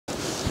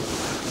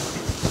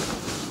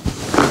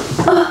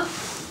Breathe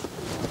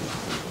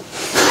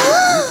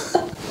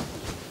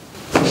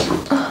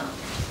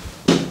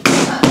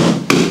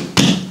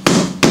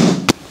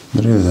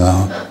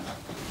out.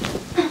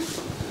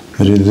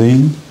 Breathe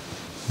in,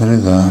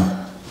 breathe out.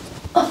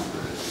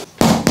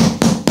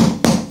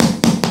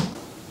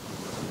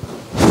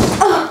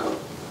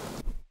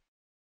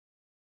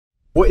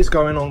 What is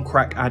going on,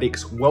 crack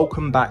addicts?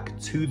 Welcome back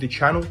to the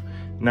channel.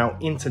 Now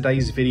in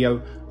today's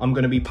video, I'm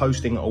going to be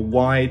posting a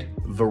wide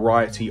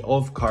variety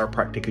of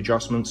chiropractic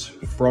adjustments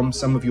from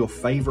some of your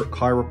favorite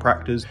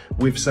chiropractors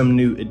with some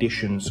new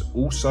additions.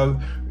 Also,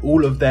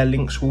 all of their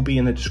links will be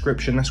in the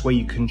description. That's where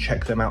you can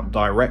check them out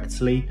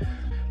directly.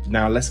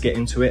 Now let's get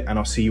into it and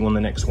I'll see you on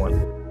the next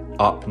one.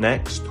 Up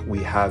next, we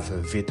have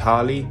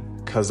Vitalii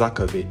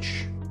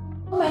Kazakevich.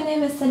 My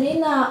name is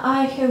Alina.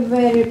 I have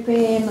very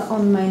pain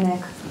on my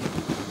neck.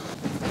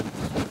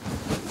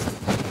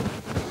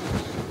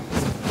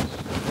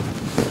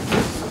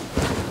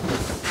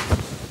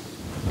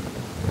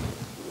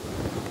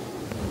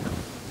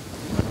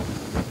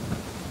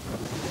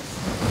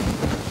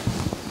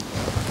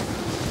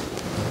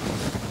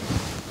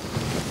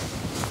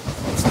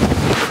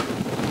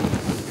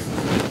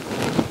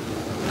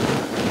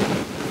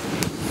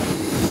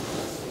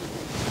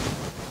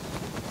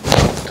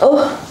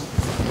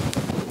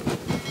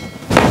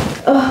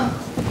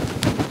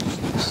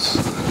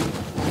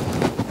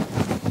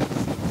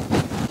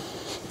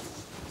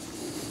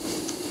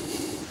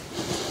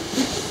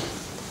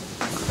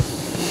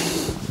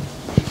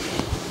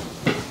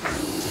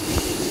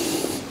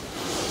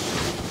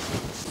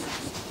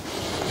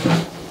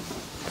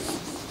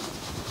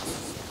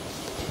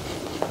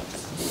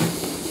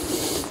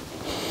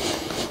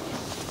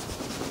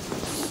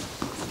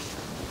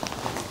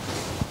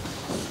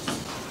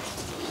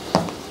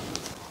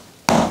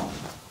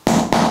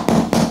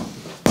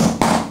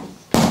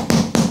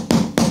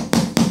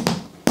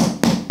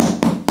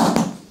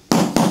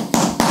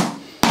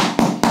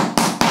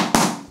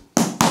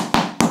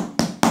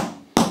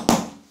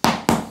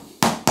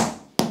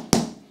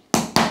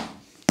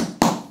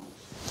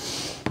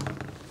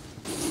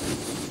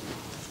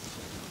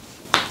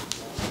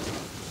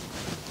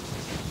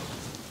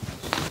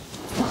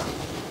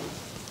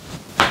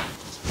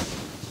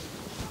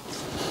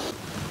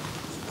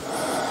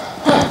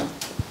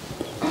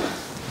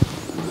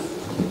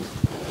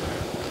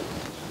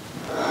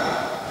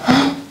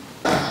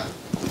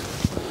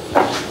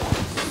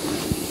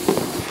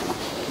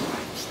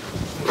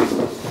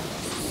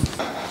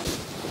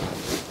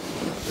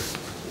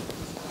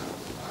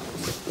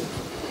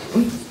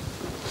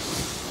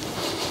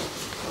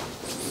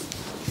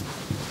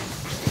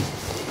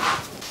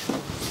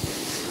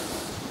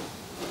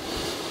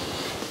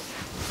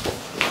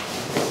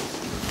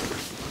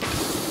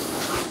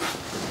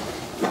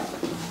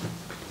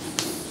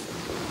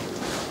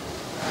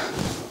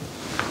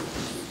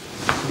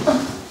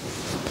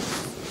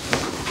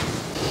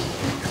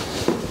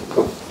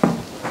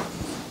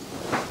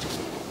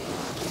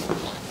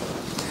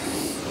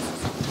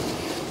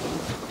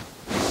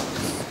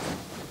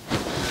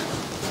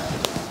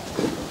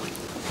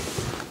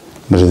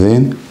 Breathe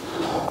in,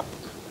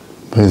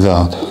 breathe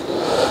out.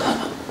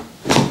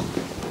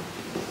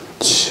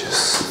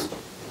 Jeez.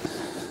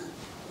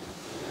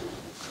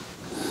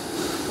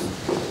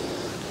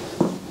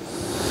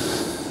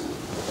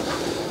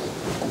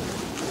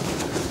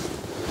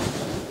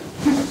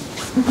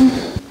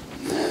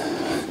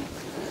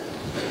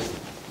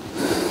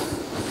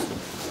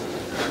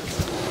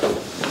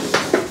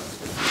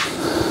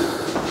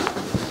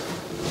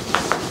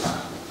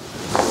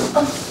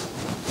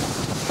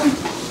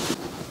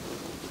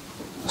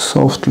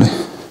 Softly.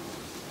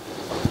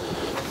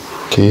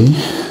 Okay.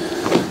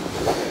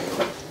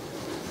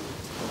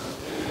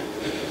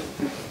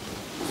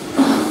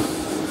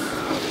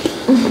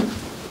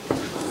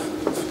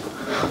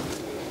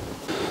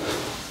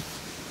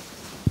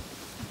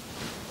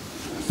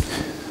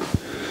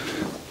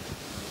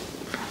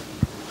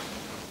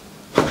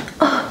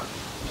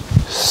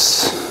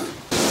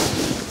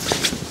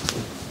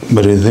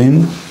 Breathe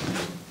in,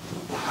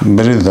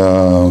 breathe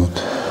out.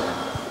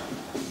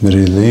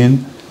 Breathe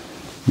in,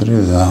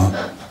 breathe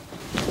out.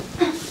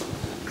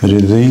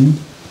 Breathe in,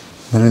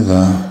 breathe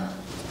out.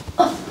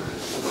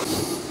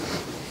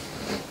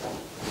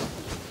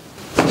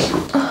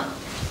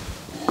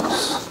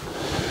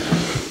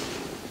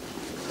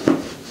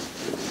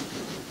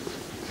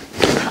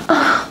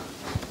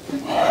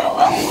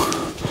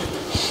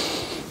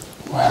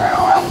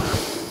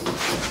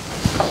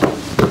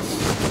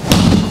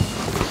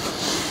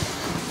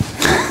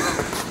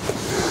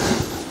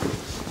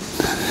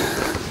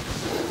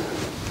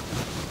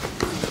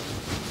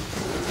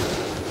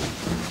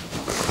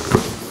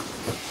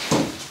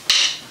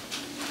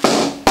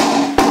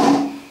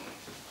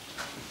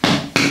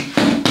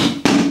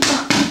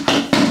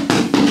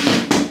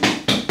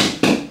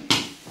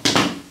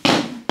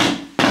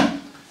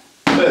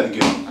 Very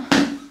good.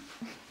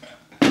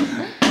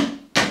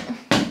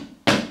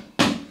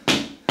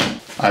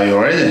 Are you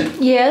ready?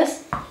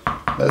 Yes.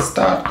 Let's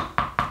start.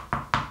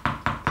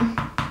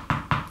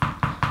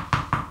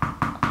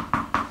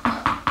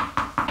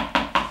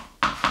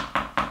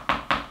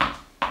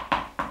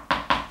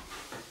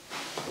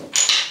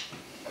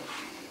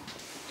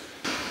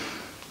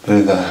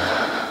 breathe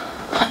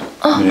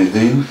out. Breathe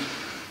in,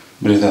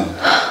 breathe out.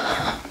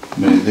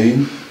 Breathe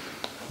in,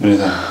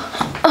 breathe out.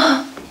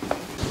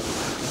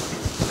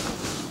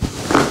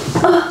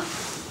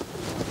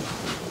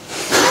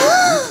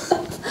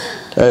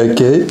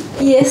 Okay?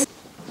 Yes.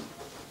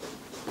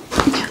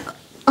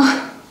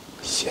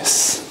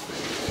 Yes.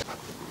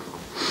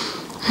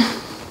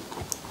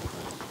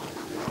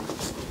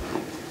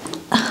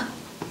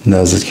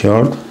 Does it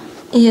hurt?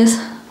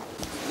 Yes.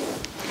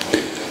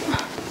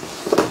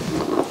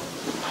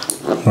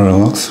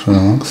 Relax,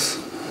 relax.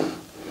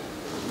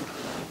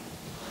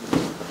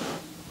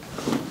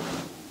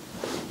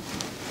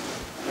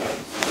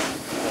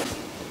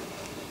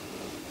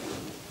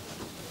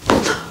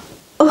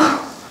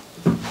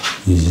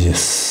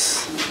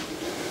 Yes.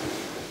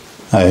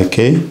 Are you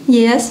okay?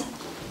 Yes.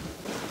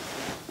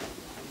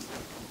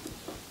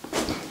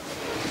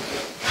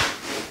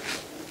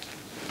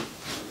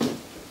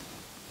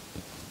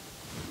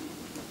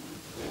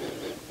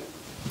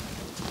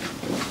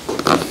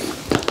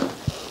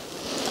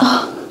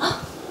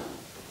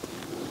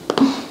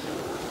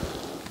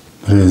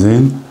 Breathe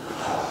in,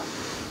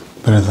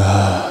 breathe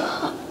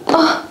out.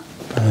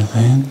 Breathe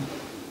in,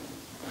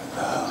 breathe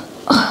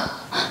out.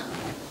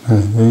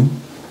 Breathe in,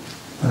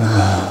 breathe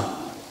out.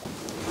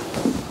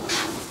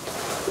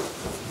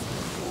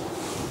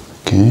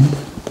 Okay.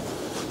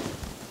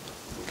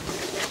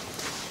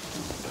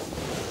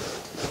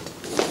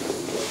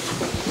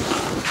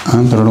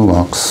 And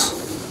relax.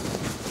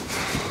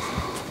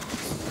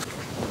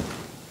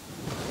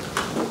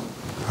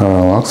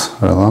 Relax,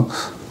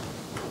 relax.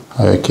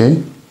 Are you okay?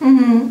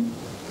 Mm-hmm.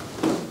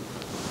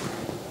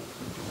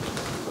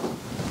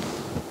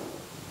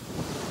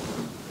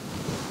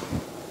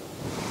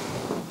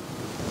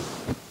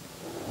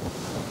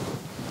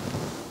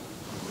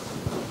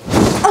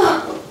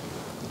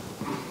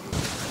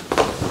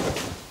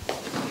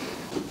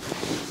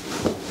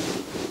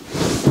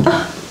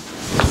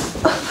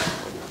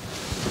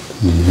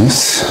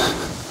 Yes.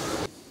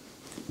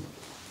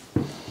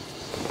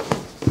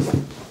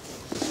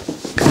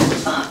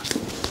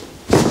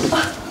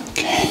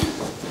 Okay.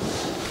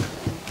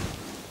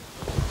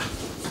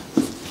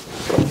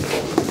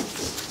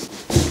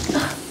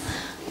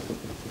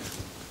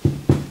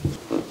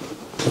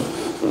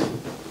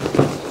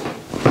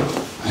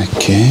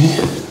 Okay.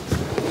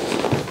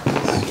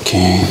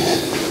 Okay.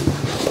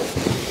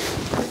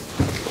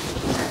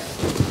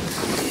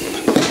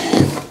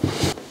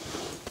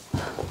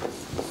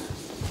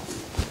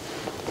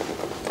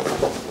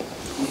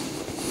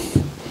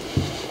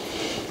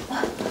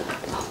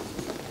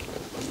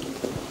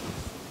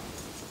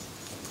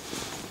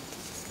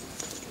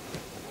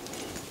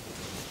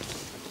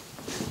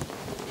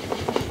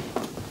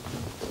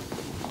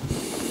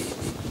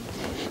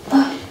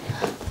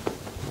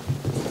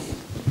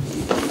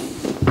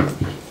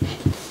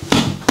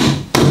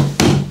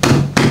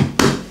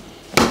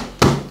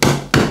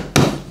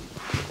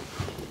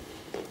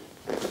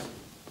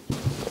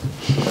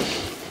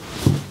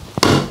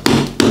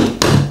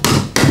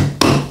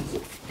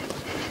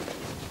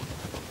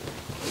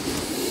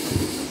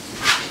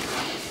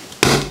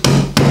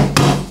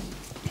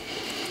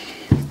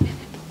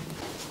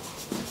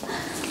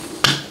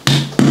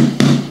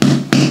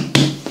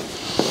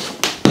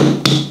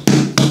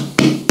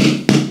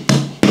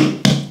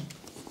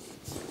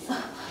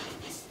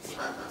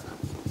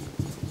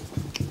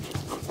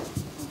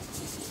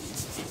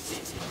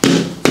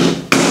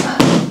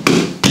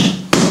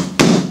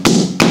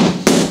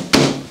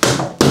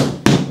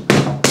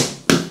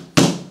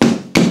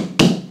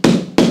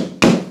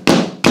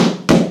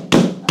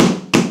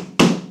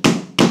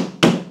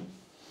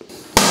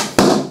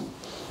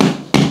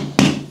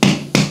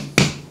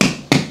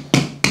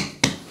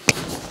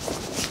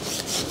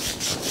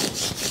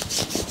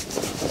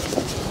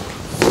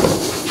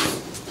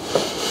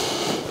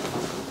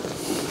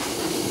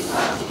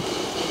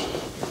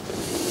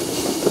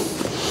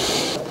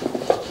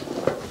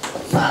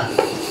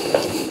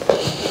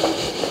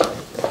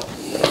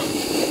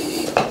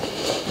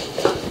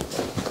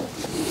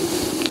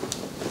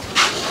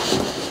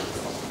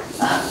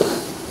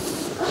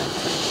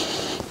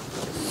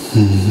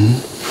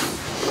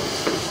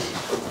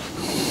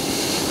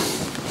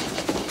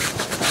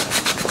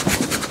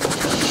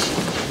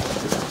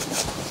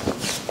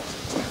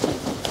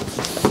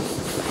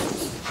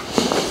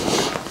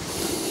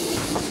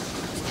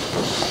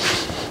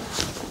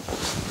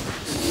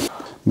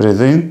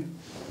 Breathe in,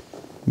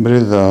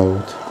 breathe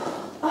out.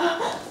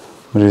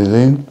 Breathe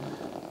in,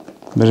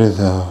 breathe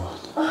out.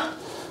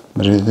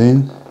 Breathe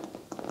in,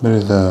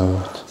 breathe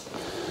out.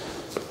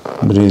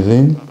 Breathe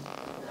in,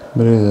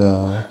 breathe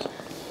out.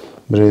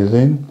 Breathe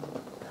in,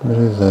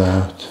 breathe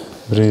out.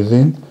 Breathe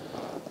in,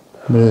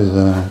 breathe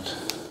out.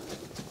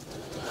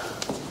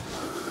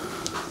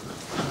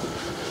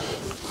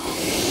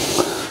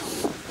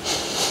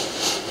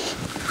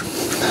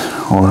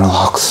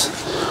 Relax,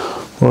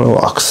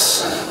 relax.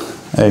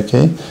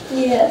 Okay?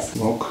 Yes.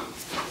 Walk.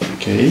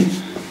 Okay.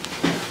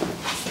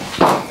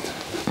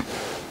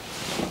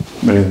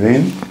 Breathe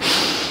in,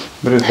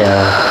 breathe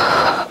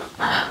out.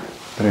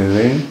 Breathe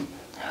in,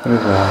 breathe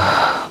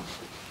out.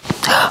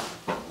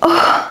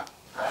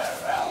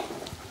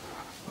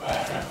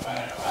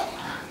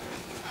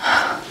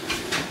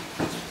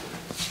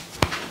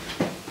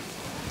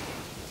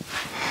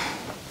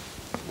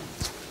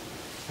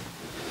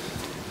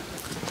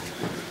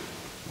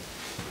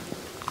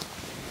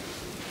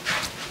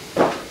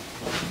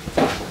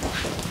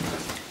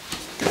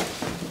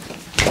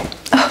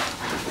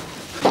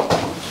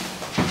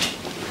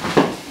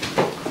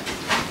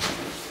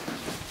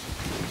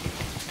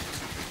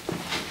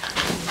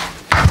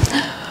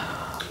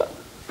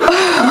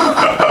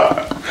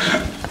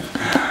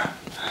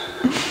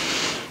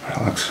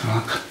 Relax,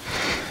 relax.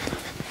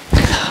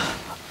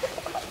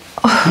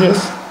 Yes,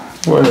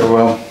 very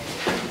well.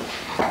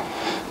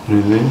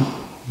 Breathe in,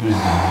 breathe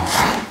out.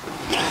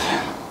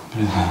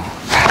 Breathe out.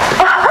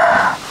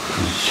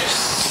 Yes.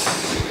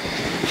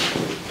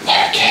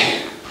 Okay.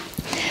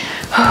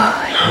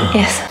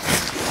 Yes.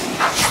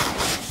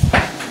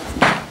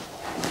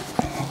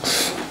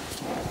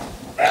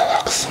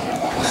 Relax,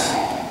 relax.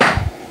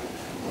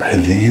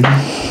 Breathe in,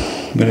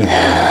 breathe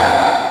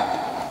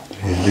out.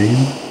 Breathe in,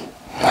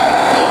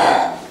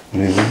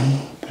 breathe in,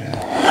 breathe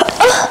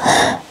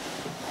out.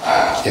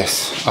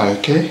 Yes, are you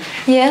okay?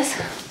 Yes.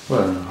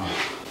 Well.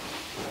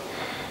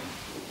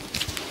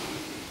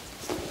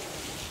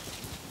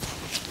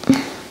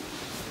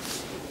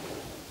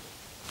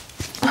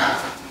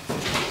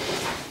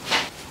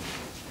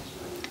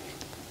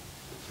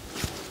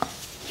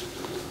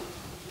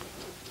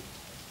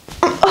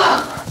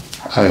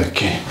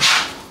 Okay,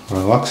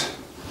 relax.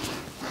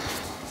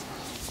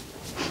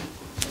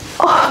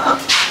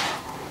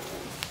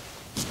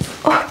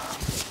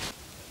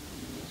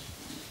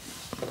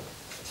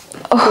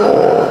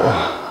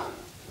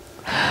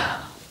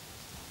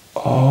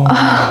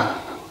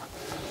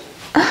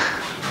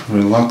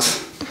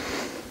 Relax.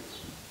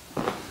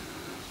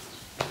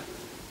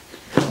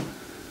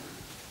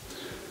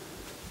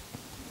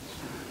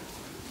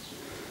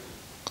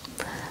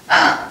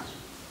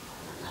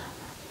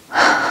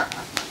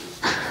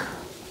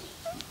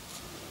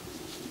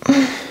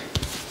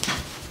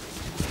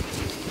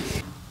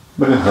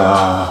 Breathe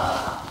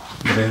out.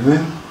 Breathe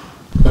in.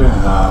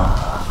 Breathe out.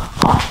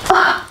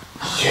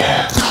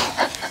 Yeah.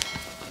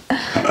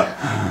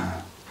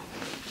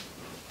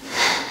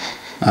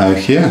 Are you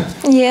here?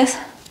 Yes.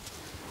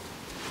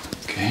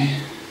 Okay.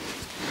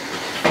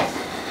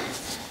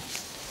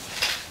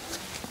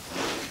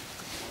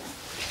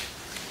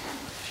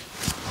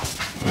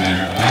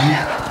 Very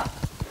well.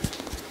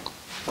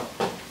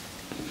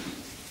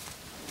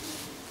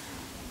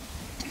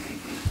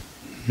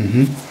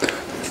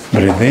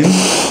 Breathe in.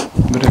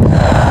 Breathe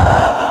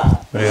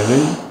out. Breathe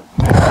in.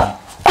 Breathe out.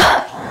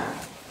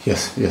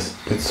 Yes, yes,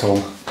 it's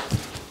all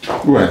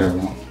very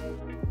well.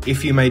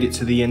 If you made it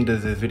to the end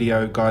of the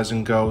video, guys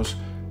and girls,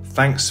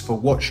 thanks for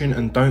watching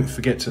and don't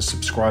forget to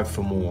subscribe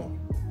for more.